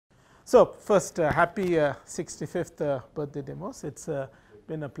So, first happy 65th birthday, Demos. It's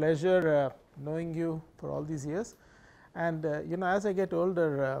been a pleasure knowing you for all these years, and you know, as I get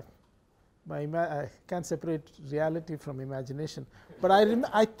older, I can't separate reality from imagination, but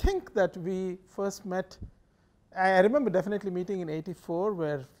I think that we first met. I remember definitely meeting in '84,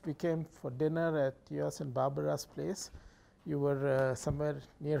 where we came for dinner at yours and Barbara's place. You were somewhere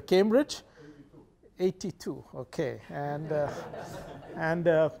near Cambridge. 82, okay, and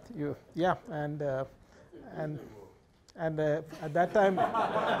you, yeah, and at that time,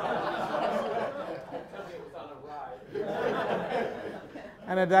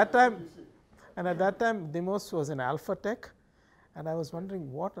 and at that time, Demos was in Alpha Tech, and I was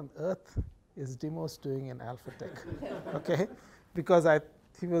wondering what on earth is Demos doing in Alpha Tech, okay, because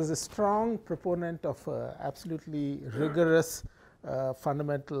he was a strong proponent of absolutely rigorous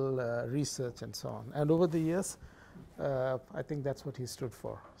fundamental research and so on, and over the years I think that's what he stood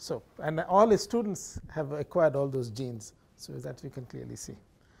for. So, and all his students have acquired all those genes, so that we can clearly see.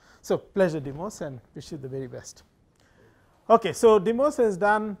 So, pleasure, Demos, and wish you the very best. Okay, so Demos has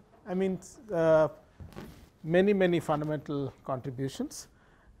done, I mean, many fundamental contributions,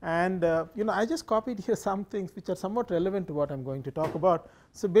 and you know, I just copied here some things which are somewhat relevant to what I'm going to talk about.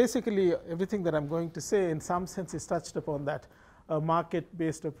 So, basically everything that I'm going to say in some sense is touched upon that.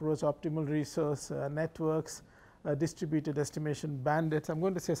 Market-based approach, optimal resource, networks, distributed estimation, bandits. I'm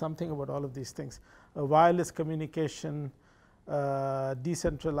going to say something about all of these things. Wireless communication,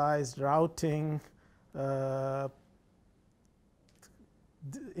 decentralized routing,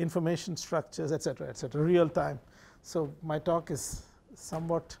 information structures, etc., real time. So, my talk is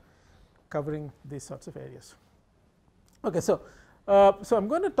somewhat covering these sorts of areas. Okay, so I'm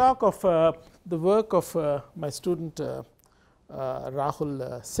going to talk of the work of my student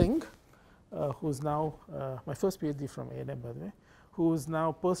Rahul Singh, who is now my first Ph.D. from A&M, by the way, who is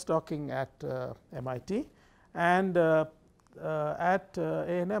now postdocing at MIT, and at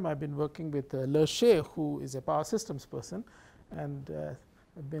A&M I have been working with Le Chez, who is a power systems person, and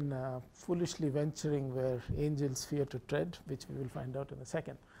I've been foolishly venturing where angels fear to tread, which we will find out in a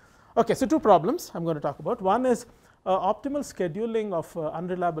second. Okay, so two problems I'm going to talk about. One is optimal scheduling of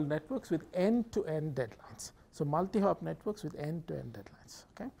unreliable networks with end-to-end deadlines. So, multi-hop networks with end-to-end deadlines,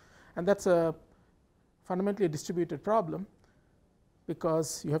 okay, and that's fundamentally a distributed problem,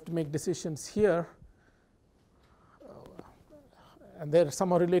 because you have to make decisions here, and they are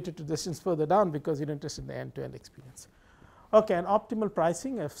somehow related to decisions further down, because you're interested in the end-to-end experience. Okay, and optimal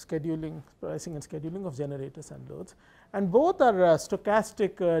pricing and scheduling of generators and loads, and both are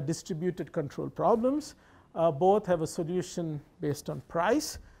stochastic distributed control problems. Both have a solution based on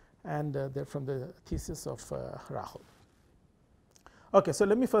price, and they're from the thesis of Rahul. Okay, so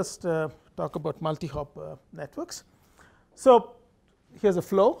let me first talk about multi-hop networks. So, here's a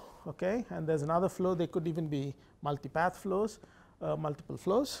flow, okay, and there's another flow. They could even be multi-path flows, multiple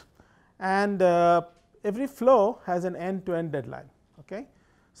flows, and every flow has an end-to-end deadline, okay.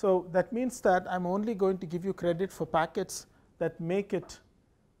 So, that means that I'm only going to give you credit for packets that make it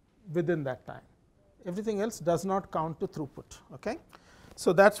within that time. Everything else does not count to throughput, okay.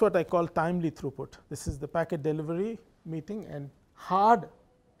 So, that's what I call timely throughput. This is the packet delivery meeting and hard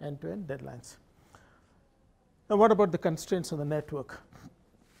end-to-end deadlines. Now, what about the constraints on the network?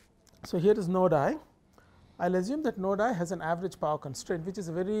 So, here is node I. I'll assume that node I has an average power constraint, which is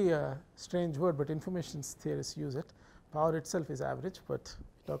a very strange word, but information theorists use it. Power itself is average, but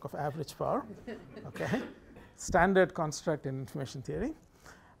we talk of average power, okay. Standard construct in information theory.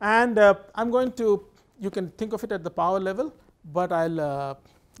 And I'm going to, you can think of it at the power level, but I'll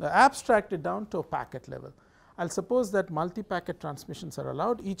abstract it down to a packet level. I'll suppose that multi-packet transmissions are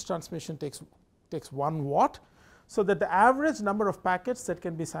allowed. Each transmission takes 1 watt, so that the average number of packets that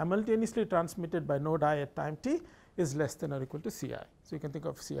can be simultaneously transmitted by node I at time t is less than or equal to Ci. So, you can think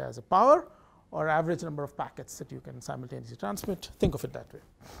of Ci as a power or average number of packets that you can simultaneously transmit. Think of it that way.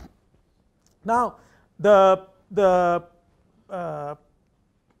 Now, the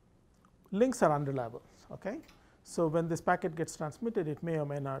links are unreliable, okay. So, when this packet gets transmitted, it may or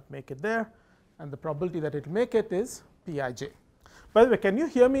may not make it there, and the probability that it will make it is Pij. By the way, can you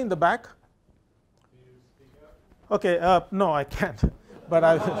hear me in the back? Okay, no, I can't, but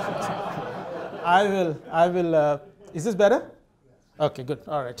I will. I will. Is this better? Okay, good.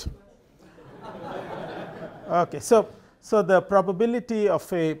 All right. Okay, so the probability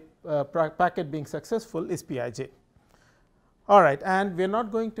of a packet being successful is Pij. All right, and we are not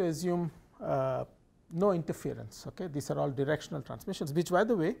going to assume no interference, okay. These are all directional transmissions, which, by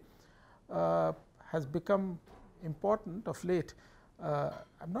the way, has become important of late.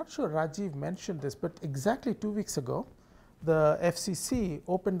 I'm not sure Rajiv mentioned this, but exactly 2 weeks ago the FCC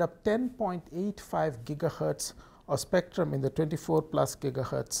opened up 10.85 gigahertz of spectrum in the 24 plus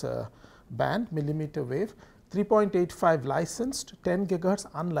gigahertz band, millimeter wave, 3.85 licensed, 10 gigahertz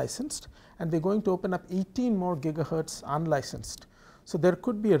unlicensed, and they are going to open up 18 more gigahertz unlicensed. So, there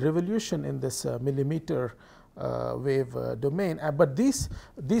could be a revolution in this millimeter wave domain, but these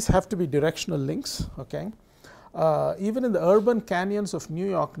have to be directional links. Okay. Even in the urban canyons of New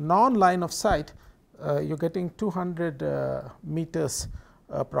York, non-line of sight, you are getting 200 meters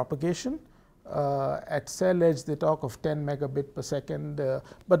propagation. At cell edge they talk of 10 megabit per second,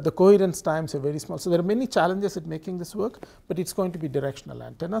 but the coherence times are very small. So, there are many challenges in making this work, but it is going to be directional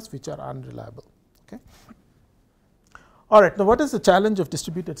antennas which are unreliable. Okay. All right, now what is the challenge of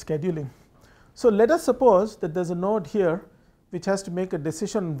distributed scheduling? So, let us suppose that there is a node here which has to make a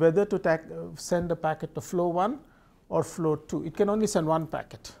decision whether to send a packet to flow 1 or flow 2. It can only send one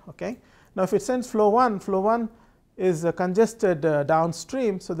packet. Okay. Now, if it sends flow 1 is congested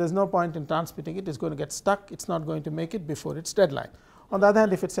downstream, so there is no point in transmitting it. It is going to get stuck, it is not going to make it before its deadline. On the other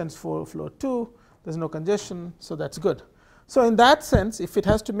hand, if it sends flow 2, there is no congestion, so that is good. So, in that sense, if it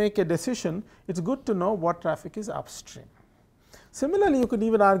has to make a decision, it is good to know what traffic is upstream. Similarly, you could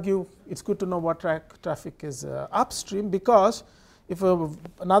even argue it is good to know what traffic is upstream, because if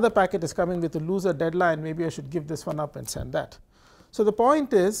another packet is coming with a looser deadline, maybe I should give this one up and send that. So, the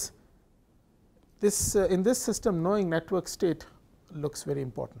point is, this in this system, knowing network state looks very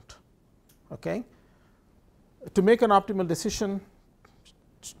important. Okay. To make an optimal decision,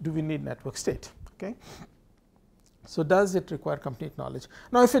 do we need network state? Okay. So, does it require complete knowledge?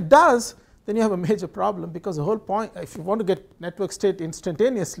 Now, if it does, then you have a major problem, because the whole point, if you want to get network state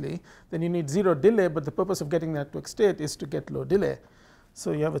instantaneously, then you need 0 delay, but the purpose of getting network state is to get low delay.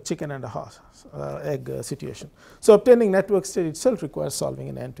 So, you have a chicken and a egg situation. So, obtaining network state itself requires solving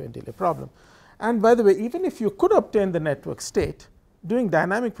an end-to-end delay problem. And by the way, even if you could obtain the network state, doing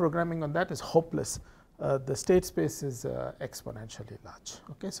dynamic programming on that is hopeless. The state space is exponentially large.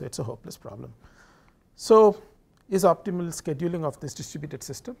 Okay, so, it is a hopeless problem. So, is optimal scheduling of this distributed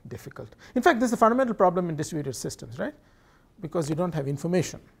system difficult? In fact, this is a fundamental problem in distributed systems, right, because you do not have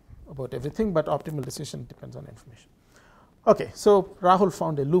information about everything, but optimal decision depends on information. Okay, so, Rahul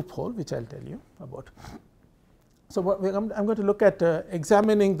found a loophole which I will tell you about. So, I am going to look at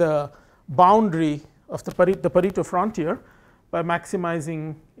examining the boundary of the Pareto frontier by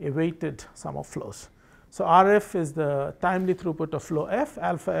maximizing a weighted sum of flows. So, RF is the timely throughput of flow f,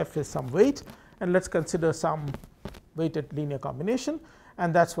 alpha f is some weight, and let us consider some weighted linear combination,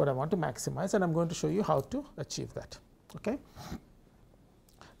 and that is what I want to maximize, and I am going to show you how to achieve that. Okay.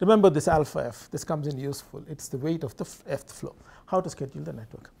 Remember this alpha f, this comes in useful, it is the weight of the f flow. How to schedule the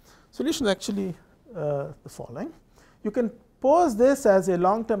network? Solution is actually the following. You can pose this as a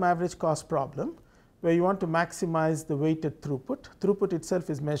long term average cost problem, where you want to maximize the weighted throughput. Throughput itself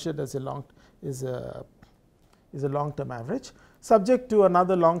is measured as a long term average, subject to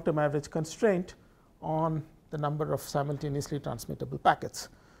another long term average constraint on the number of simultaneously transmittable packets.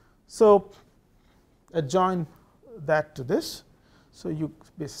 So, adjoin that to this. So, you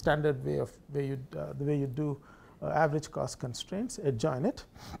standard way of the way you do average cost constraints, adjoin it,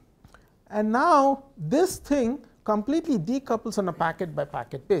 and now this thing completely decouples on a packet by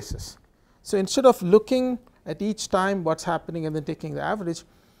packet basis. So, instead of looking at each time what is happening and then taking the average,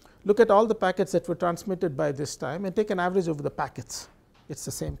 look at all the packets that were transmitted by this time and take an average over the packets. It is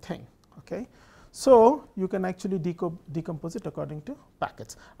the same thing. Okay. So, you can actually decompose it according to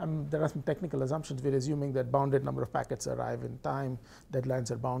packets. There are some technical assumptions. We are assuming that bounded number of packets arrive in time,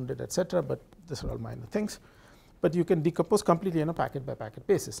 deadlines are bounded, etc., but these are all minor things. But you can decompose completely on a packet by packet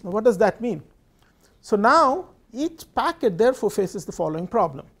basis. Now, what does that mean? So, now each packet therefore faces the following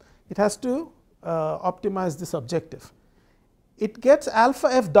problem. It has to optimize this objective. It gets alpha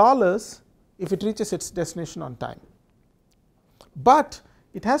f dollars if it reaches its destination on time, but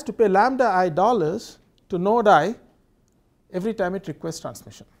it has to pay lambda I dollars to node I every time it requests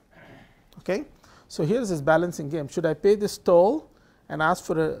transmission. Okay. So, here is this balancing game. Should I pay this toll and ask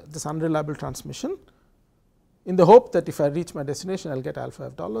for this unreliable transmission in the hope that if I reach my destination I will get alpha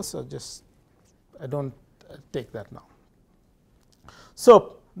f dollars, or just I do not take that now.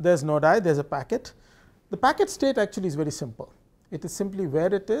 So, there is node I, there is a packet. The packet state actually is very simple. It is simply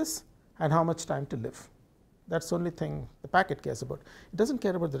where it is and how much time to live. That is the only thing the packet cares about. It does not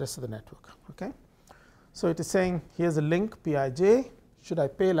care about the rest of the network. Okay. So, it is saying here is a link Pij, should I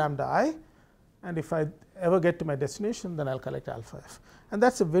pay lambda I, and if I ever get to my destination, then I will collect alpha f. And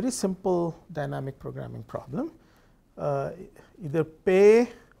that is a very simple dynamic programming problem. Either pay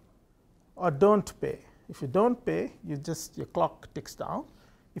or do not pay. If you do not pay, your clock ticks down.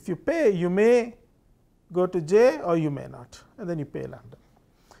 If you pay, you may go to j, or you may not, and then you pay lambda.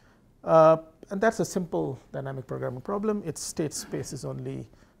 And that's a simple dynamic programming problem. Its state space is only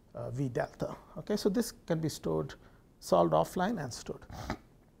v delta. Okay, so this can be stored, solved offline and stored.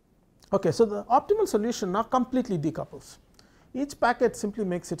 Okay, so the optimal solution now completely decouples. Each packet simply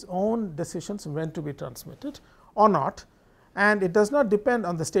makes its own decisions when to be transmitted or not, and it does not depend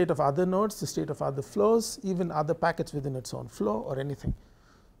on the state of other nodes, the state of other flows, even other packets within its own flow or anything.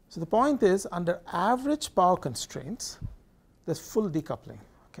 So the point is, under average power constraints, there's full decoupling,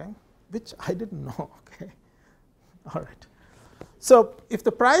 okay, which I didn't know. Okay, all right. So if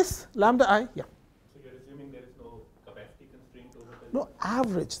the price lambda I, yeah. So you're assuming there is no capacity constraint over the no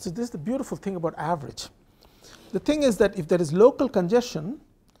average. So this is the beautiful thing about average. The thing is that if there is local congestion,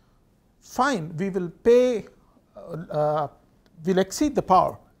 fine, we will pay, we'll exceed the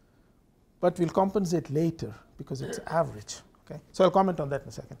power, but we'll compensate later because it's average. Okay, so I'll comment on that in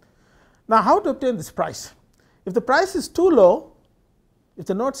a second. Now, how to obtain this price? If the price is too low, if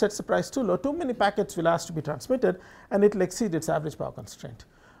the node sets the price too low, too many packets will ask to be transmitted, and it will exceed its average power constraint.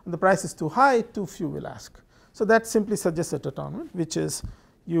 And the price is too high, too few will ask. So that simply suggests a atonement, which is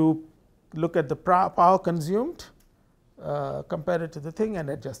you look at the power consumed, compare it to the thing, and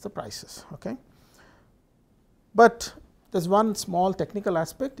adjust the prices. Okay, but there's one small technical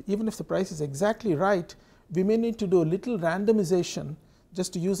aspect. Even if the price is exactly right, we may need to do a little randomization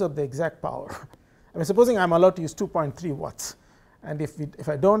just to use up the exact power. I mean, supposing I'm allowed to use 2.3 watts, and if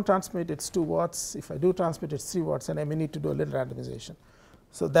I don't transmit, it's 2 watts. If I do transmit, it's 3 watts, and I may need to do a little randomization.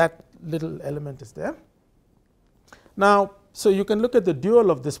 So that little element is there. Now, so you can look at the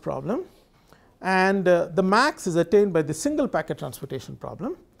dual of this problem, and the max is attained by the single packet transportation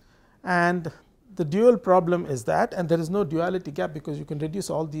problem, and the dual problem is that, and there is no duality gap because you can reduce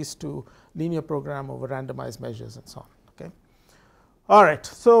all these to linear program over randomized measures and so on. Okay. All right.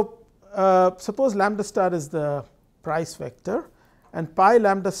 So suppose lambda star is the price vector, and pi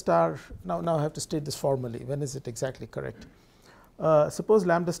lambda star. Now I have to state this formally. When is it exactly correct? Suppose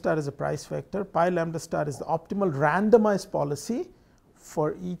lambda star is a price vector. Pi lambda star is the optimal randomized policy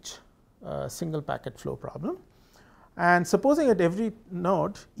for each single packet flow problem. And supposing at every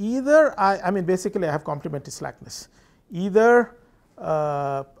node, either I mean basically I have complementary slackness, either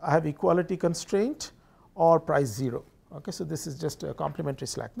I have equality constraint or price 0. Okay, so this is just a complementary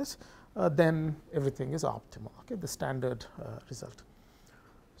slackness, then everything is optimal. Okay, the standard result.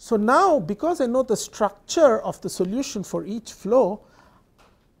 So now, because I know the structure of the solution for each flow,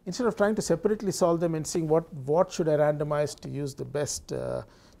 instead of trying to separately solve them and seeing what should I randomize to use the best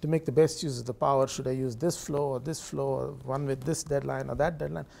to make the best use of the power, should I use this flow or one with this deadline or that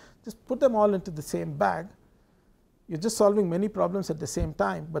deadline, just put them all into the same bag. You're just solving many problems at the same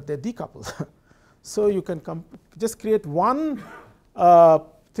time, but they're decoupled. So you can just create one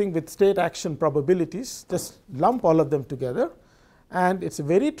thing with state action probabilities, just lump all of them together, and it's a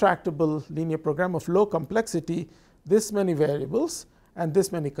very tractable linear program of low complexity, this many variables and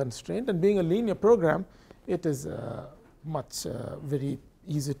this many constraints, and being a linear program, it is much very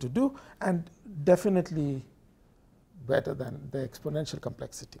easy to do and definitely better than the exponential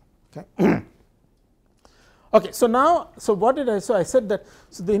complexity. Okay. Okay, so now, so what did I, so I said that,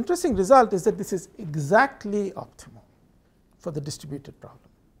 so the interesting result is that this is exactly optimal for the distributed problem.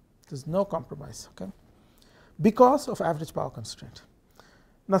 There's no compromise, okay, because of average power constraint.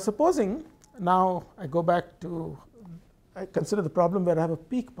 Now supposing, now I go back to, I consider the problem where I have a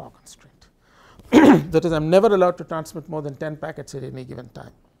peak power constraint. That is, I'm never allowed to transmit more than 10 packets at any given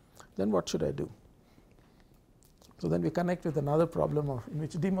time. Then what should I do? So then we connect with another problem in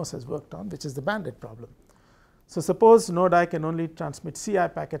which Demos has worked on, which is the bandit problem. So suppose node I can only transmit CI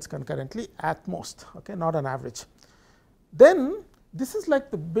packets concurrently at most, okay, not on average. Then this is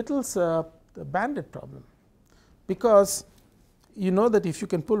like the Bittle's the bandit problem, because you know that if you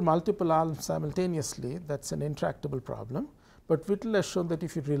can pull multiple arms simultaneously, that's an intractable problem. But Whittle has shown that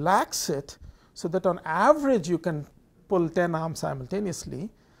if you relax it so that on average you can pull 10 arms simultaneously,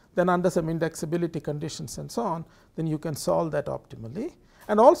 then under some indexability conditions and so on, then you can solve that optimally.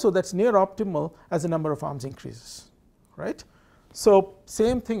 And also that's near optimal as the number of arms increases, right? So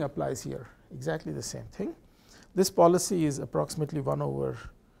same thing applies here, exactly the same thing. This policy is approximately 1 over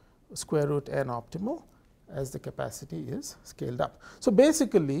square root n optimal as the capacity is scaled up. So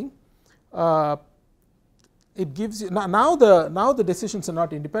basically it gives you, now the decisions are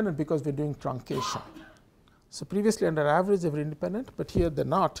not independent because we're doing truncation. So previously under average they were independent, but here they're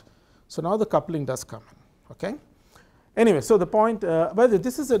not. So now the coupling does come in, okay? Anyway, so the point, by the way,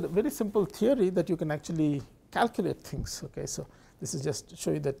 this is a very simple theory that you can actually calculate things, okay? So this is just to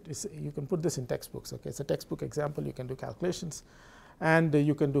show you that you can put this in textbooks, okay? It's a textbook example, you can do calculations. and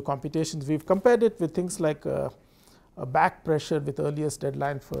you can do computations. We've compared it with things like a back pressure with earliest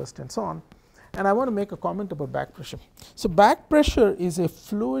deadline first and so on. And I want to make a comment about back pressure. So, back pressure is a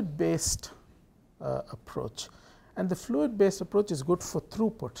fluid based approach, and the fluid based approach is good for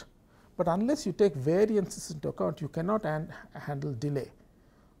throughput, but unless you take variances into account, you cannot handle delay.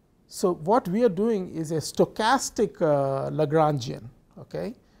 So, what we are doing is a stochastic Lagrangian.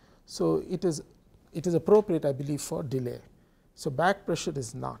 Okay. So, it is appropriate, I believe, for delay. So, back pressure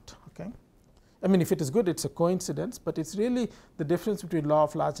is not. Okay. I mean, if it is good, it is a coincidence, but it is really the difference between law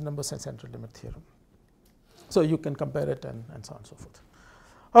of large numbers and central limit theorem. So, you can compare it and so on and so forth.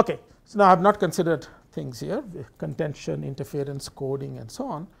 Okay. So, now I have not considered things here, contention, interference, coding and so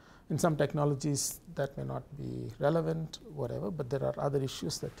on. In some technologies that may not be relevant, whatever, but there are other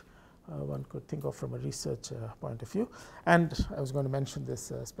issues that one could think of from a research point of view. And I was going to mention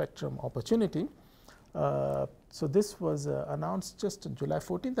this spectrum opportunity. So, this was announced just on July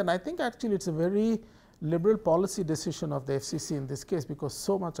 14th, and I think actually it is a very liberal policy decision of the FCC in this case, because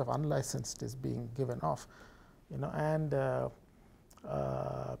so much of unlicensed is being given off, and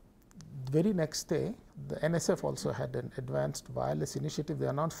very next day the NSF also had an advanced wireless initiative. They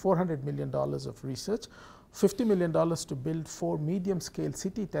announced $400 million of research, $50 million to build 4 medium scale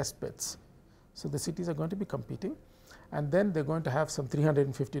city test beds. So, the cities are going to be competing, and then they are going to have some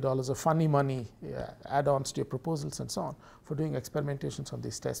 $350 of funny money add-ons to your proposals and so on for doing experimentations on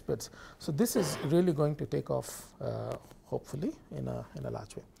these test beds. So, this is really going to take off hopefully in a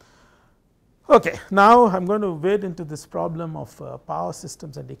large way. Okay, now I am going to wade into this problem of power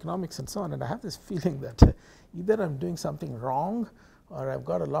systems and economics and so on, and I have this feeling that either I am doing something wrong, or I have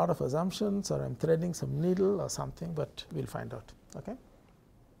got a lot of assumptions, or I am threading some needle or something, but we will find out. Okay.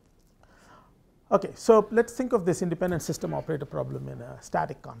 Okay, so let us think of this independent system operator problem in a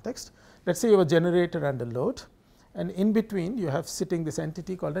static context. Let us say you have a generator and a load, and in between you have sitting this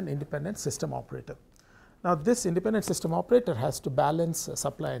entity called an independent system operator. Now, this independent system operator has to balance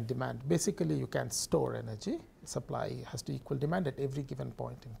supply and demand. Basically, you can store energy, supply has to equal demand at every given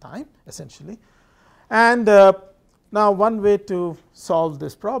point in time essentially. And now, one way to solve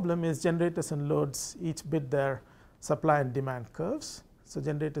this problem is generators and loads each bid their supply and demand curves. So,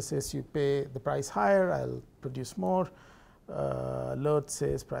 generator says you pay the price higher, I will produce more, load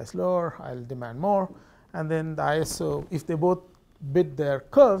says price lower, I will demand more, and then the ISO, if they both bid their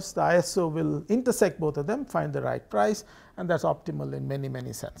curves, the ISO will intersect both of them, find the right price, and that is optimal in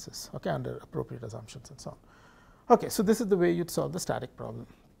many senses, okay, under appropriate assumptions and so on. Okay, so, this is the way you would solve the static problem.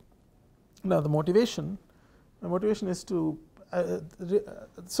 Now, the motivation is to,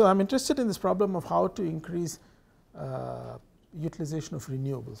 so I am interested in this problem of how to increase utilization of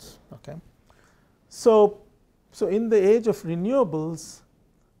renewables. Okay. So, in the age of renewables,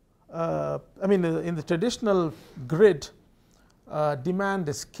 I mean in the traditional grid, demand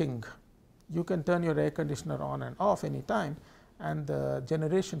is king. You can turn your air conditioner on and off any time, and the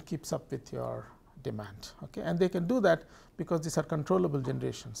generation keeps up with your demand. Okay. And they can do that because these are controllable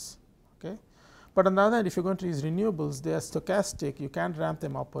generations. Okay. But on the other hand, if you are going to use renewables, they are stochastic, you can't ramp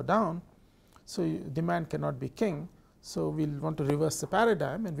them up or down, so demand cannot be king. So, we will want to reverse the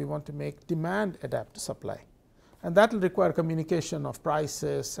paradigm, and we want to make demand adapt to supply, and that will require communication of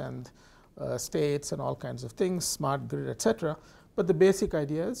prices and states and all kinds of things, smart grid, etc. But the basic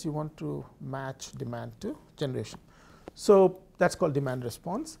idea is you want to match demand to generation. So, that is called demand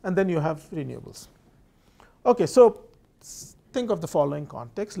response, and then you have renewables. Okay, so, think of the following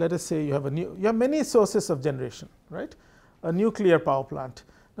context. Let us say you have many sources of generation, right? A nuclear power plant.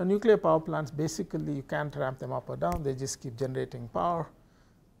 Now, nuclear power plants, basically you can't ramp them up or down, they just keep generating power.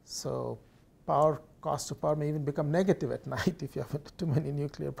 So, cost of power may even become negative at night if you have too many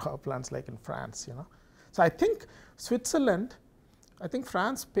nuclear power plants like in France. So, I think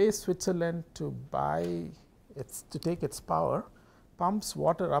France pays Switzerland to take its power, pumps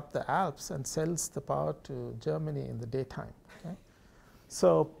water up the Alps and sells the power to Germany in the daytime. Okay.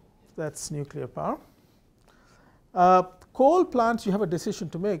 So, that is nuclear power. Coal plants, you have a decision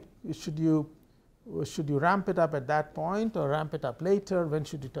to make. Should you ramp it up at that point or ramp it up later? When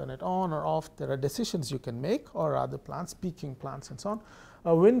should you turn it on or off? There are decisions you can make, or other plants, peaking plants and so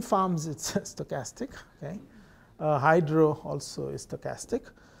on. Wind farms, it's stochastic. Okay. Hydro also is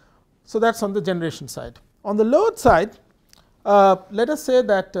stochastic. So, that is on the generation side. On the load side, let us say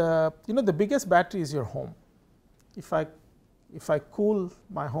that the biggest battery is your home. If I cool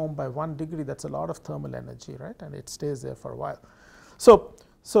my home by 1 degree, that is a lot of thermal energy, right, and it stays there for a while. So,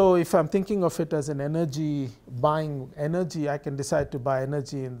 if I am thinking of it as an energy, buying energy, I can decide to buy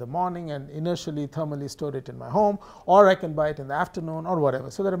energy in the morning and inertially thermally store it in my home, or I can buy it in the afternoon or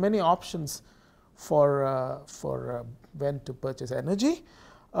whatever. So, there are many options for when to purchase energy.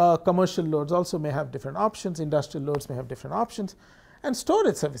 Commercial loads also may have different options, industrial loads may have different options, and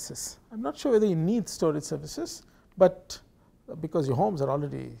storage services. I am not sure whether you need storage services, but because your homes are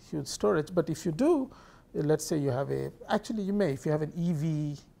already huge storage, but if you do, let us say you have actually you may, if you have an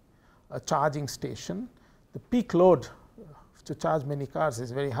EV charging station, the peak load to charge many cars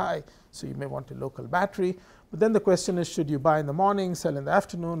is very high, so you may want a local battery. But then the question is, should you buy in the morning, sell in the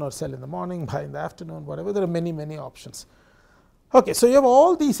afternoon, or sell in the morning, buy in the afternoon, whatever. There are many options. Okay, so you have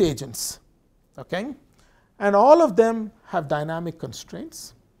all these agents, okay, and all of them have dynamic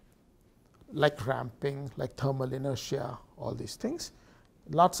constraints like ramping, like thermal inertia, all these things.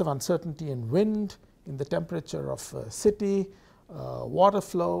 Lots of uncertainty in wind, in the temperature of a city, water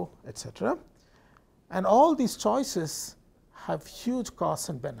flow, etc. And all these choices have huge costs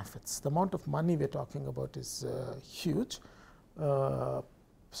and benefits. The amount of money we are talking about is huge. So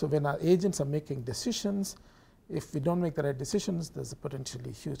when our agents are making decisions, if we don't make the right decisions, there is a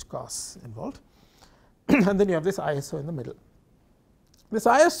potentially huge costs involved. And then you have this ISO in the middle. This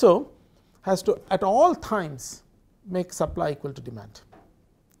ISO has to at all times make supply equal to demand,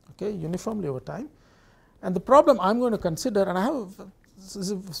 okay, uniformly over time. And the problem I am going to consider, and I have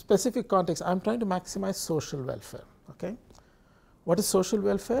a specific context, I am trying to maximize social welfare. Okay. What is social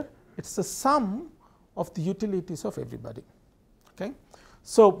welfare? It is the sum of the utilities of everybody. Okay.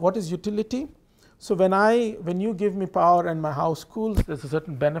 So what is utility? So when you give me power and my house cools, there is a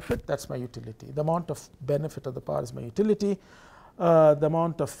certain benefit, that is my utility. The amount of benefit of the power is my utility. The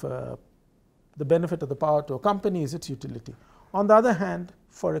amount of the benefit of the power to a company is its utility. On the other hand,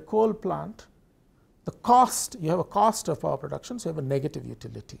 for a coal plant, the cost, you have a cost of power production, so you have a negative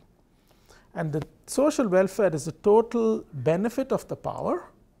utility. And the social welfare is the total benefit of the power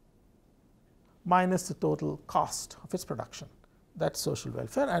minus the total cost of its production. That is social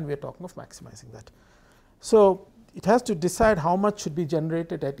welfare, and we are talking of maximizing that. So it has to decide how much should be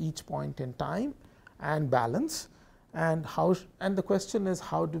generated at each point in time and balance, and the question is,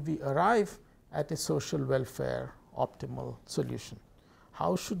 how do we arrive at a social welfare optimal solution?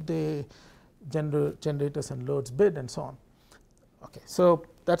 How should they generators and loads bid, and so on. Okay, so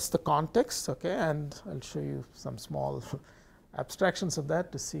that is the context, okay, and I will show you some small abstractions of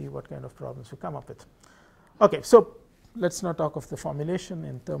that to see what kind of problems we come up with. Okay, so let us now talk of the formulation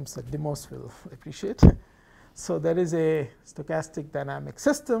in terms that demos will appreciate. So there is a stochastic dynamic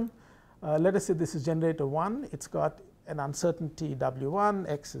system. Let us say this is generator 1, it has got an uncertainty W1,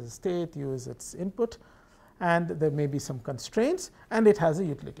 X is state, U is its input, and there may be some constraints, and it has a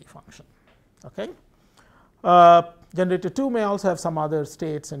utility function. Okay. Generator 2 may also have some other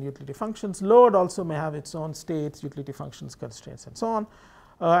states and utility functions. Load also may have its own states, utility functions, constraints, and so on.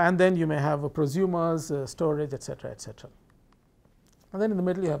 And then you may have prosumers, storage, etc., etc. And then in the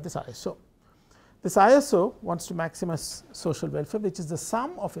middle you have this ISO. This ISO wants to maximize social welfare, which is the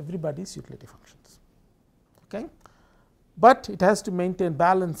sum of everybody's utility functions. Okay. But it has to maintain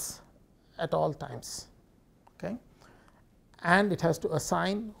balance at all times. Okay. And it has to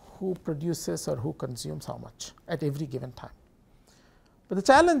assign who produces or who consumes how much at every given time. But the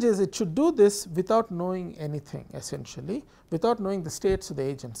challenge is it should do this without knowing anything, essentially, without knowing the states of the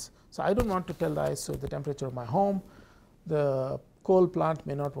agents. So I do not want to tell the ISO the temperature of my home. The coal plant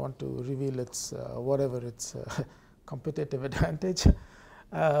may not want to reveal its whatever its competitive advantage.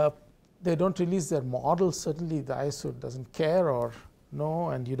 They do not release their models. Certainly the ISO does not care or know,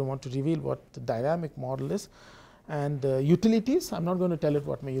 and you do not want to reveal what the dynamic model is. And utilities, I am not going to tell it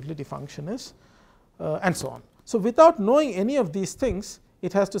what my utility function is, and so on. So without knowing any of these things,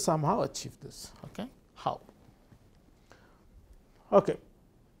 it has to somehow achieve this. Okay. How? Okay.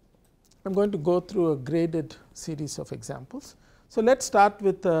 I am going to go through a graded series of examples. So let us start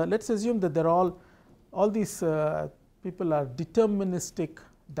with, let us assume that they are all these people are deterministic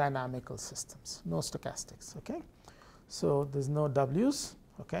dynamical systems, no stochastics. Okay. So there is no W's,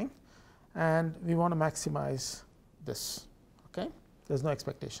 okay, and we want to maximize this. Okay. There is no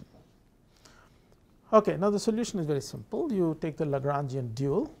expectation. Okay. Now the solution is very simple. You take the Lagrangian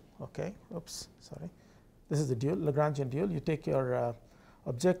dual. Okay. Oops, sorry. This is the dual, Lagrangian dual. You take your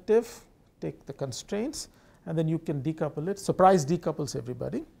objective, take the constraints, and then you can decouple it. Surprise decouples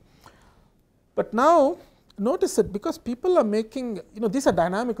everybody. But now notice that because people are making, these are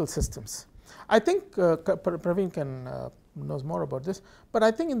dynamical systems. I think Praveen can knows more about this, but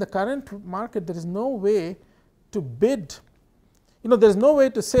I think in the current market there is no way to bid. There is no way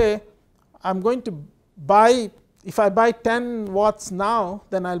to say I am going to buy, if I buy 10 watts now,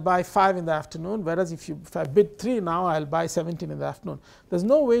 then I will buy 5 in the afternoon, whereas if I bid 3 now, I will buy 17 in the afternoon. There is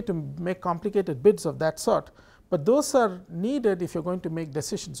no way to make complicated bids of that sort, but those are needed if you are going to make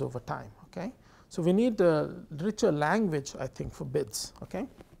decisions over time. Okay. So, we need a richer language, I think, for bids. Okay.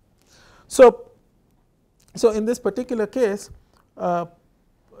 So, in this particular case, the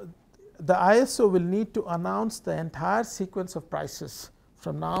ISO will need to announce the entire sequence of prices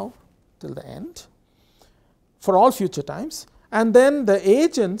from now till the end for all future times, and then the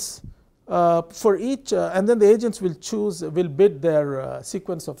agents for each and then the agents will bid their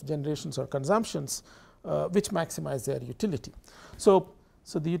sequence of generations or consumptions which maximize their utility. So,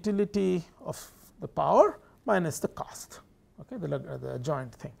 the utility of the power minus the cost, okay, the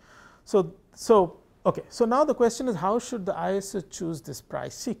joint thing. So, now the question is, how should the ISO choose this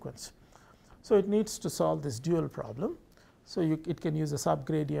price sequence? So, it needs to solve this dual problem. So, it can use a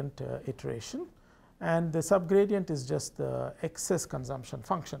subgradient iteration, and the subgradient is just the excess consumption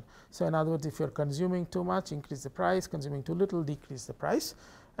function. So, in other words, if you are consuming too much, increase the price, consuming too little, decrease the price,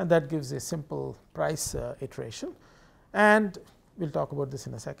 and that gives a simple price iteration. And we will talk about this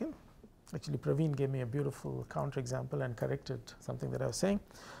in a second. Actually, Praveen gave me a beautiful counter example and corrected something that I was saying.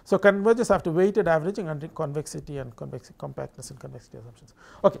 So, converges after weighted averaging under convexity and compactness and convexity assumptions.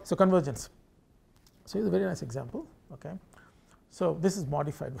 Okay, so convergence. So, here's a very nice example. Okay. So, this is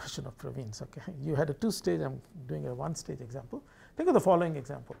modified version of Praveen's. Okay. You had a 2-stage, I am doing a 1-stage example. Think of the following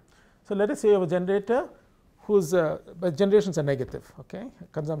example. So, let us say you have a generator whose generations are negative, okay,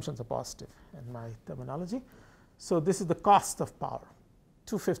 consumptions are positive in my terminology. So, this is the cost of power,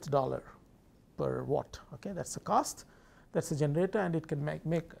 $250 per watt, okay, that is the cost, that is the generator, and it can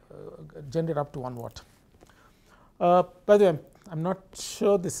generate up to 1 watt. By the way, I am not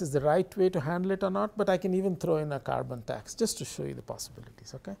sure this is the right way to handle it or not, but I can even throw in a carbon tax just to show you the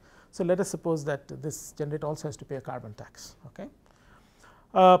possibilities. Okay. So, let us suppose that this generator also has to pay a carbon tax. Okay.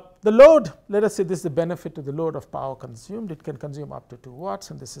 The load, let us say this is the benefit to the load of power consumed, it can consume up to 2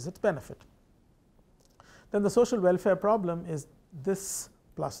 watts, and this is its benefit. Then the social welfare problem is this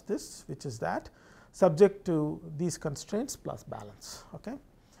plus this, which is that, subject to these constraints plus balance. Okay.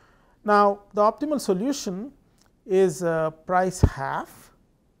 Now, the optimal solution is price half,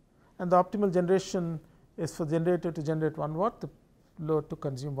 and the optimal generation is for the generator to generate 1 watt, the load to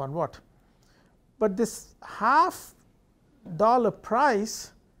consume 1 watt. But this half dollar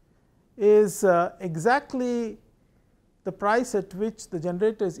price is exactly the price at which the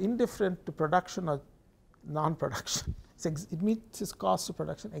generator is indifferent to production or non-production. It meets its cost of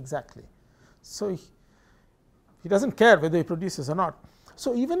production exactly. So, he does not care whether he produces or not.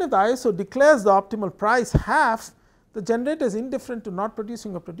 So, even if the ISO declares the optimal price half, the generator is indifferent to not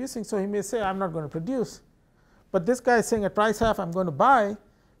producing or producing. So, he may say I am not going to produce, but this guy is saying at price half I am going to buy,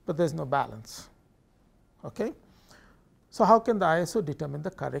 but there is no balance. Okay. So, how can the ISO determine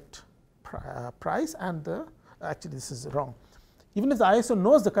the correct price and the actually this is wrong. Even if the ISO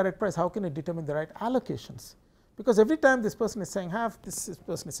knows the correct price, how can it determine the right allocations? Because every time this person is saying half, this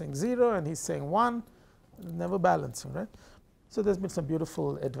person is saying 0 and he is saying 1, never balancing, right. So, there has been some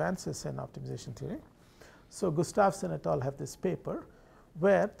beautiful advances in optimization theory. So, Gustafsson et al. Have this paper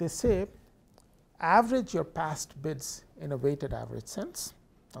where they say average your past bids in a weighted average sense,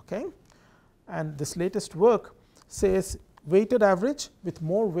 okay. And this latest work says weighted average with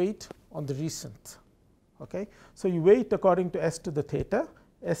more weight on the recent. Okay. So, you weight according to s to the theta,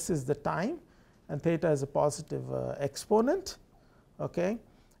 s is the time and theta is a positive exponent. Okay.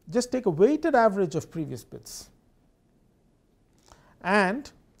 Just take a weighted average of previous bids,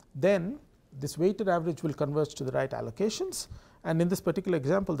 and then this weighted average will converge to the right allocations, and in this particular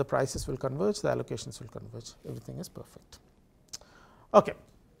example the prices will converge, the allocations will converge, everything is perfect. Okay.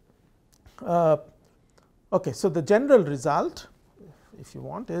 Okay, so the general result, if you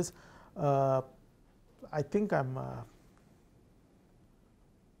want, is I think I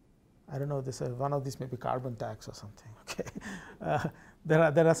don't know, this one of these may be carbon tax or something. Okay,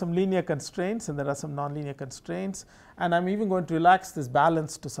 there are some linear constraints and there are some nonlinear constraints, and I am even going to relax this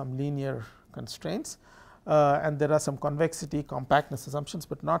balance to some linear constraints, and there are some convexity compactness assumptions,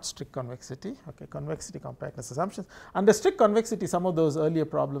 but not strict convexity. Okay, convexity compactness assumptions. Under strict convexity, some of those earlier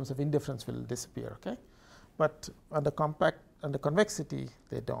problems of indifference will disappear. Okay. But under convexity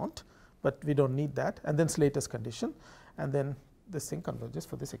they do not, but we do not need that, and then Slater's condition, and then this thing converges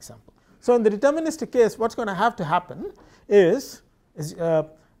for this example. So, in the deterministic case, what is going to have to happen is the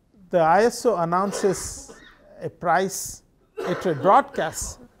ISO announces a price, it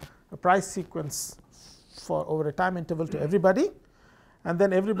broadcasts a price sequence for over a time interval to everybody, and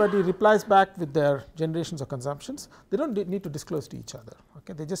then everybody replies back with their generations or consumptions. They do not need to disclose to each other.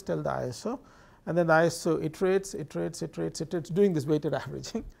 Okay, they just tell the ISO. And then the ISO iterates, doing this weighted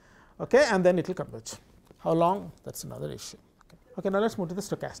averaging, okay, and then it will converge. How long? That is another issue. Okay, now let us move to the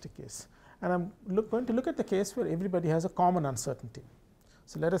stochastic case, and I am going to look at the case where everybody has a common uncertainty.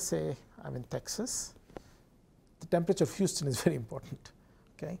 So, let us say I am in Texas, the temperature of Houston is very important,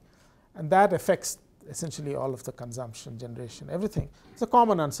 okay, and that affects essentially all of the consumption, generation, everything. It is a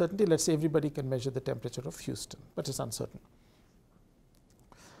common uncertainty. Let us say everybody can measure the temperature of Houston, but it is uncertain.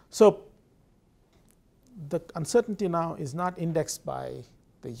 So, the uncertainty now is not indexed by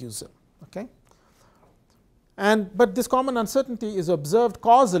the user, okay. But this common uncertainty is observed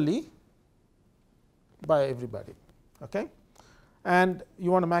causally by everybody, okay. And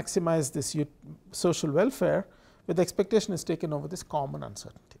you want to maximize this social welfare, with the expectation is taken over this common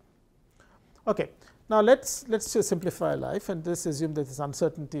uncertainty. Okay. Now, let us just simplify life, and just assume that this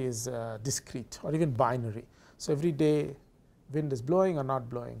uncertainty is discrete or even binary. So, every day wind is blowing or not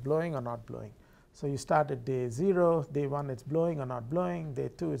blowing, blowing or not blowing. So, you start at day 0, day 1 it's blowing or not blowing,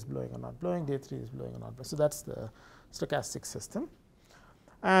 day 2 is blowing or not blowing, day 3 is blowing or not blowing. So, that is the stochastic system,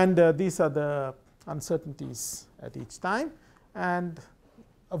 and these are the uncertainties at each time, and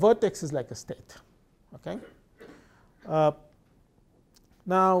a vertex is like a state. Okay.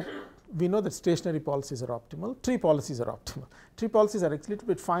 Now, we know that stationary policies are optimal, tree policies are optimal. Tree policies are actually a little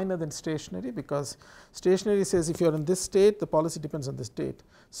bit finer than stationary, because stationary says if you are in this state, the policy depends on the state.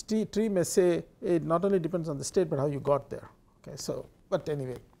 Tree may say it not only depends on the state, but how you got there. Okay. So, but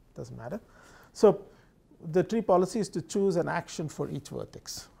anyway, it does not matter. So, the tree policy is to choose an action for each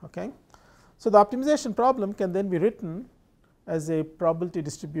vertex. Okay. So, the optimization problem can then be written as a probability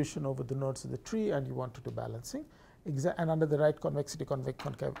distribution over the nodes of the tree, and you want to do balancing. And under the right convexity,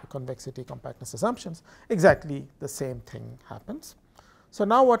 convexity, compactness assumptions, exactly the same thing happens. So,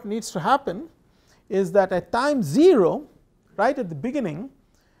 now what needs to happen is that at time 0, right at the beginning,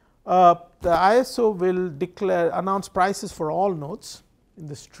 the ISO will announce prices for all nodes in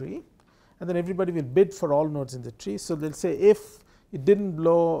this tree, and then everybody will bid for all nodes in the tree. So, they will say if it did not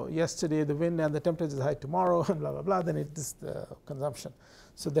blow yesterday, the wind and the temperature is high tomorrow, and blah blah blah, then it is the consumption.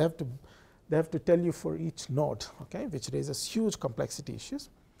 So, they have to tell you for each node, okay, which raises huge complexity issues.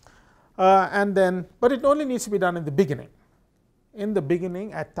 And then, but it only needs to be done in the beginning. In the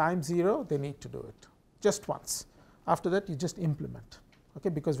beginning, at time 0, they need to do it just once. After that, you just implement, okay,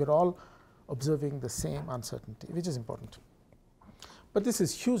 because we are all observing the same uncertainty, which is important. But this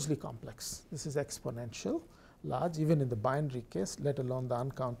is hugely complex. This is exponential, large, even in the binary case, let alone the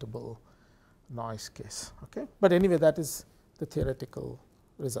uncountable noise case. Okay. But anyway, that is the theoretical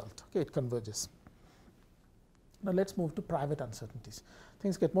result. Okay, it converges. Now, let us move to private uncertainties.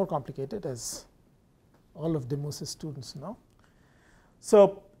 Things get more complicated, as all of Demus's students know.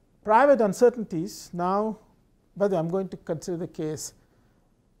 So, private uncertainties now, by the way, I am going to consider the case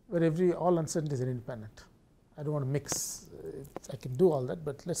where all uncertainties are independent. I do not want to mix, I can do all that,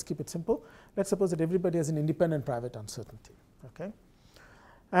 but let us keep it simple. Let us suppose that everybody has an independent private uncertainty. Okay.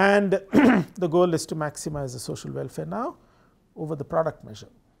 And the goal is to maximize the social welfare now over the product measure.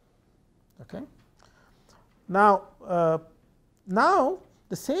 Okay. Now,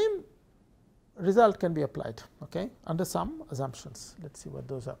 the same result can be applied, okay, under some assumptions. Let us see what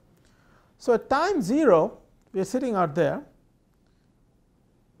those are. So, at time 0, we are sitting out there.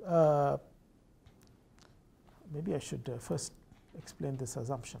 Maybe I should first explain this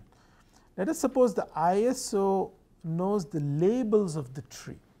assumption. Let us suppose the ISO knows the labels of the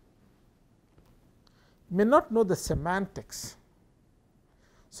tree. It may not know the semantics.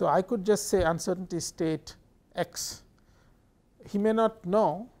 So, I could just say uncertainty state x. He may not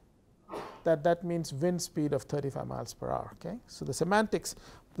know that that means wind speed of 35 miles per hour. Okay. So, the semantics,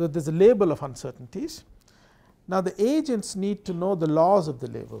 there is a label of uncertainties. Now, the agents need to know the laws of the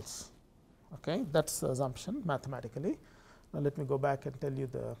labels. Okay. That is the assumption mathematically. Now, let me go back and tell you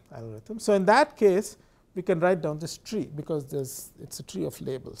the algorithm. So, in that case, we can write down this tree, because it is a tree of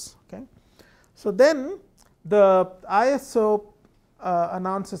labels. Okay. So, then the ISO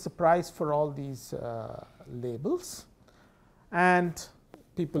announces a price for all these labels, and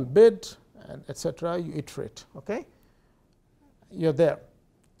people bid, and etc. You iterate. Okay. You are there,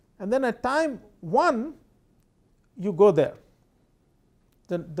 and then at time 1, you go there.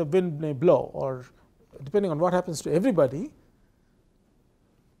 Then the wind may blow, or depending on what happens to everybody,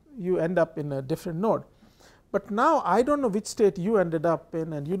 you end up in a different node. But now, I do not know which state you ended up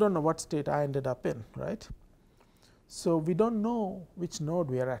in, and you do not know what state I ended up in, right. So, we do not know which node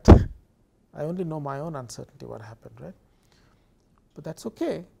we are at. I only know my own uncertainty, what happened, right. But that is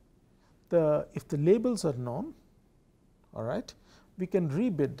okay. If the labels are known, all right, we can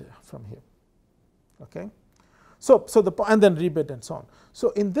rebid from here. Okay. So, and then rebid and so on. So,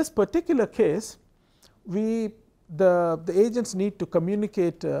 in this particular case, the agents need to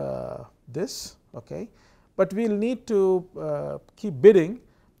communicate this, okay, but we will need to keep bidding,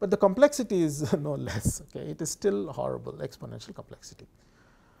 but the complexity is no less. Okay. It is still horrible, exponential complexity.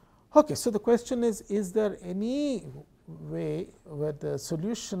 Okay, so the question is there any way where the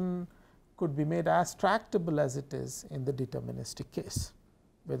solution could be made as tractable as it is in the deterministic case,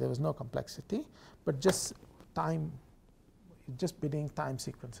 where there was no complexity, but just time, just bidding time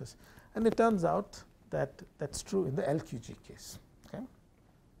sequences. And it turns out that that's true in the LQG case. Okay.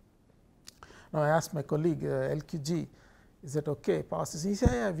 Now, I asked my colleague LQG, is that okay? Passes, he said,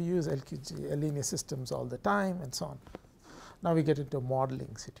 yeah, we use LQG, linear systems all the time and so on. Now, we get into a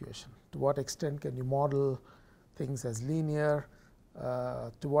modeling situation. To what extent can you model things as linear?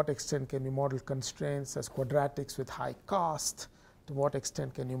 To what extent can you model constraints as quadratics with high cost? To what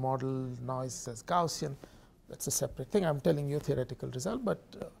extent can you model noise as Gaussian? That's a separate thing. I'm telling you theoretical result,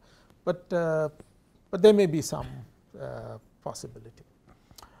 but there may be some possibility.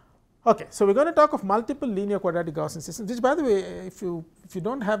 Okay, so we're going to talk of multiple linear quadratic Gaussian systems. Which, by the way, if you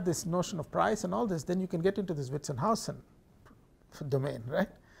don't have this notion of price and all this, then you can get into this Witzenhausen domain, right?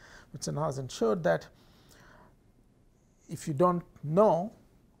 Witzenhausen showed that if you don't know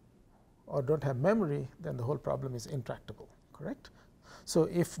or don't have memory, then the whole problem is intractable, correct? So,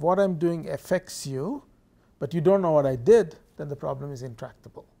 if what I'm doing affects you, but you don't know what I did, then the problem is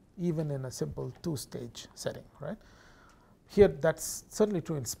intractable, even in a simple two-stage setting, right? Here, that's certainly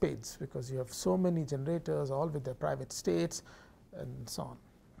true in spades, because you have so many generators, all with their private states and so on.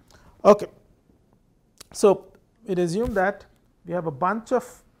 Okay. So, it assumed that we have a bunch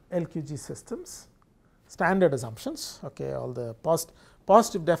of LQG systems, standard assumptions, okay, all the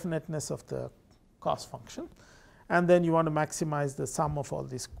positive definiteness of the cost function, and then you want to maximize the sum of all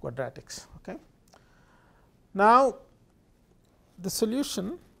these quadratics. Okay. Now, the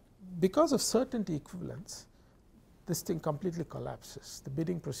solution, because of certainty equivalence, this thing completely collapses. The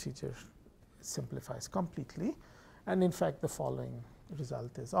bidding procedure simplifies completely, and in fact, the following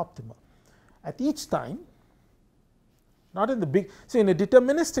result is optimal. At each time, not in the big, so in a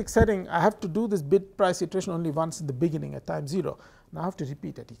deterministic setting, I have to do this bid price iteration only once in the beginning at time 0. Now, I have to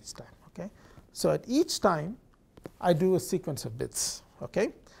repeat at each time. Okay. So, at each time, I do a sequence of bids.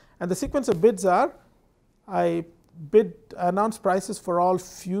 Okay. And the sequence of bids are, I announce prices for all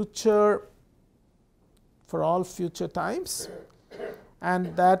future times,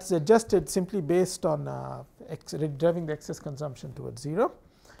 and that's adjusted simply based on driving the excess consumption towards 0.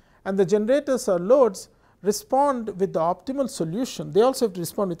 And the generators or loads respond with the optimal solution. They also have to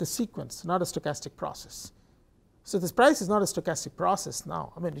respond with a sequence, not a stochastic process. So, this price is not a stochastic process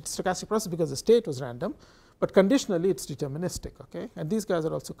now. I mean, it's a stochastic process because the state was random, but conditionally it's deterministic. Okay? And these guys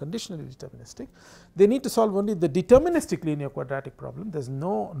are also conditionally deterministic. They need to solve only the deterministic linear quadratic problem. There's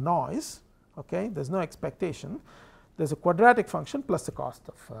no noise, okay? There's no expectation. There's a quadratic function plus the cost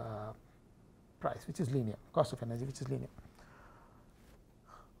of price, which is linear, cost of energy, which is linear.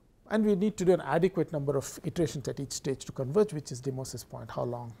 And we need to do an adequate number of iterations at each stage to converge, which is Demos's point. How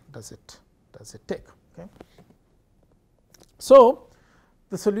long does it take? Okay. So,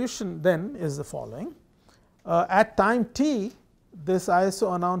 the solution then is the following. At time t, this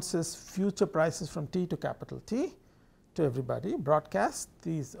ISO announces future prices from t to capital T to everybody, broadcast.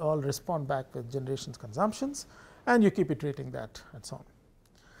 These all respond back with generations consumptions, and you keep iterating that and so on.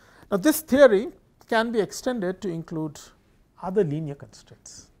 Now, this theory can be extended to include other linear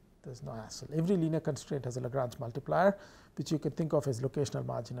constraints. There is no hassle. Every linear constraint has a Lagrange multiplier, which you can think of as locational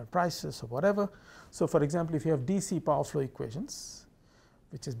marginal prices or whatever. So, for example, if you have DC power flow equations,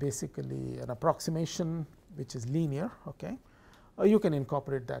 which is basically an approximation which is linear, okay, you can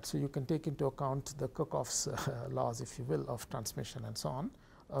incorporate that. So, you can take into account the Kirchhoff's laws, if you will, of transmission and so on,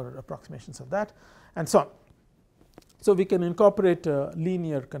 or approximations of that and so on. So, we can incorporate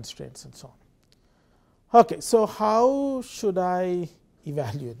linear constraints and so on. Okay, so how should I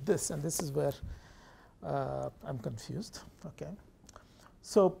evaluate this? And this is where I'm confused. Okay.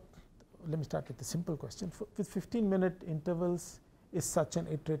 So, let me start with the simple question. With 15-minute intervals, is such an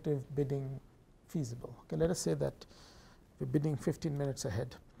iterative bidding feasible? Okay, let us say that we're bidding 15 minutes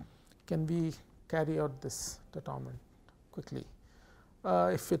ahead. Can we carry out this determinant quickly?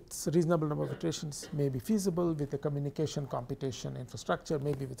 If it's a reasonable number of iterations, may be feasible with a communication computation infrastructure,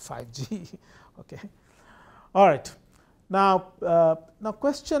 maybe with 5G. Okay. All right. Now,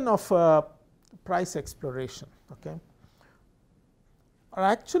 question of price exploration, okay, or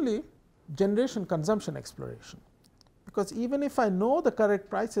actually generation consumption exploration, because even if I know the correct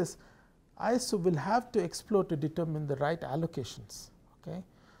prices, I also will have to explore to determine the right allocations. Okay.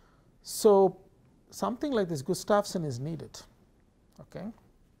 So, something like this Gustafsson is needed. Okay.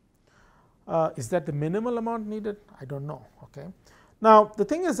 Is that the minimal amount needed? I don't know. Okay. Now, the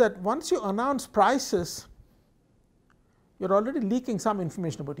thing is that once you announce prices, you're already leaking some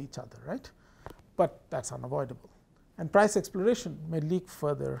information about each other, right? But that's unavoidable. and price exploration may leak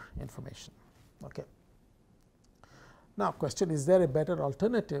further information. Okay. Now, question, is there a better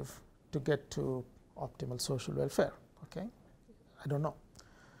alternative to get to optimal social welfare? Okay. I don't know.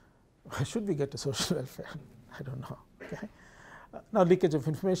 Should we get to social welfare? I don't know. Okay. Now, leakage of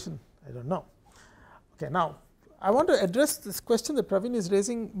information, I don't know. Okay. Now, I want to address this question that Praveen is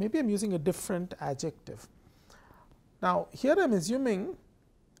raising. Maybe I am using a different adjective. Now, here I am assuming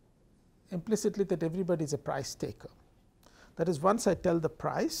implicitly that everybody is a price taker. That is, once I tell the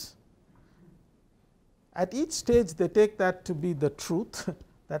price, at each stage they take that to be the truth,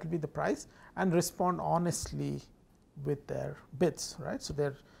 that will be the price, and respond honestly with their bids, right. So, they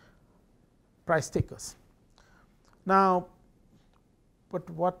are price takers. Now, but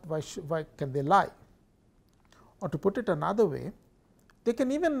why can they lie? Or to put it another way, they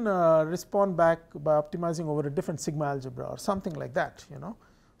can even respond back by optimizing over a different sigma algebra or something like that, you know.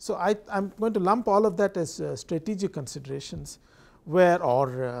 So, I am going to lump all of that as strategic considerations where,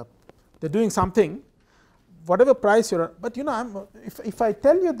 or they are doing something, whatever price you are, but you know, if I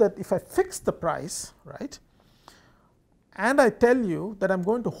tell you that if I fix the price, right, and I tell you that I am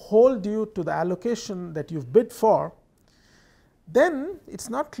going to hold you to the allocation that you have bid for, then it is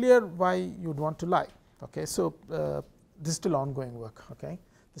not clear why you would want to lie. Okay. So, this is still ongoing work, okay,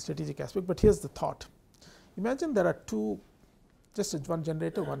 the strategic aspect, but here is the thought. Imagine there are two, just one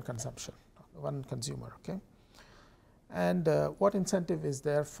generator, one consumption, one consumer, okay, and what incentive is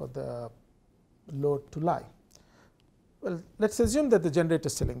there for the load to lie? Well, let us assume that the generator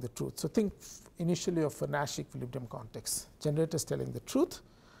is telling the truth. So, think initially of a Nash equilibrium context, generator is telling the truth,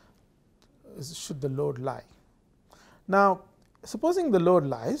 should the load lie? Now, supposing the load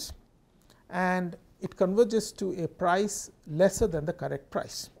lies and it converges to a price lesser than the correct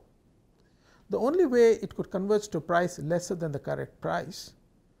price. The only way it could converge to a price lesser than the correct price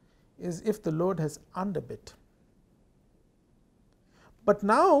is if the load has underbid. But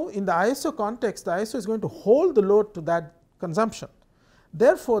now, in the ISO context, the ISO is going to hold the load to that consumption.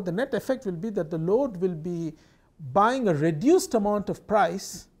 Therefore, the net effect will be that the load will be buying a reduced amount of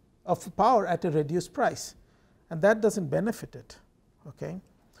price of power at a reduced price, and that does not benefit it. Okay.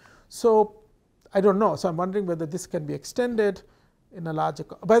 So, I do not know. So, I am wondering whether this can be extended in a larger,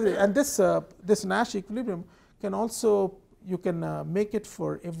 by the way, and this Nash equilibrium can also, you can make it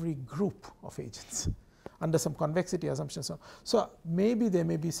for every group of agents under some convexity assumptions. So, maybe there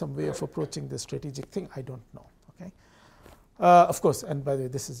may be some way of approaching this strategic thing, I do not know. Okay. Of course, and by the way,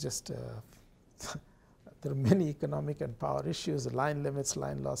 this is just there are many economic and power issues, line limits,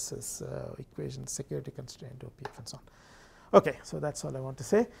 line losses, equations, security constraint, OPF and so on. Okay. So, that is all I want to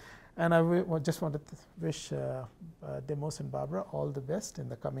say. And I just want to wish Demos and Barbara all the best in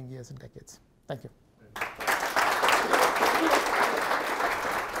the coming years and decades. Thank you.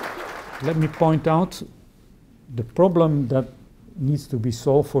 Let me point out the problem that needs to be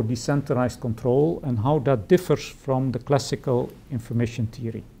solved for decentralized control and how that differs from the classical information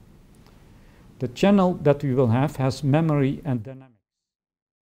theory. The channel that we will have has memory and dynamics.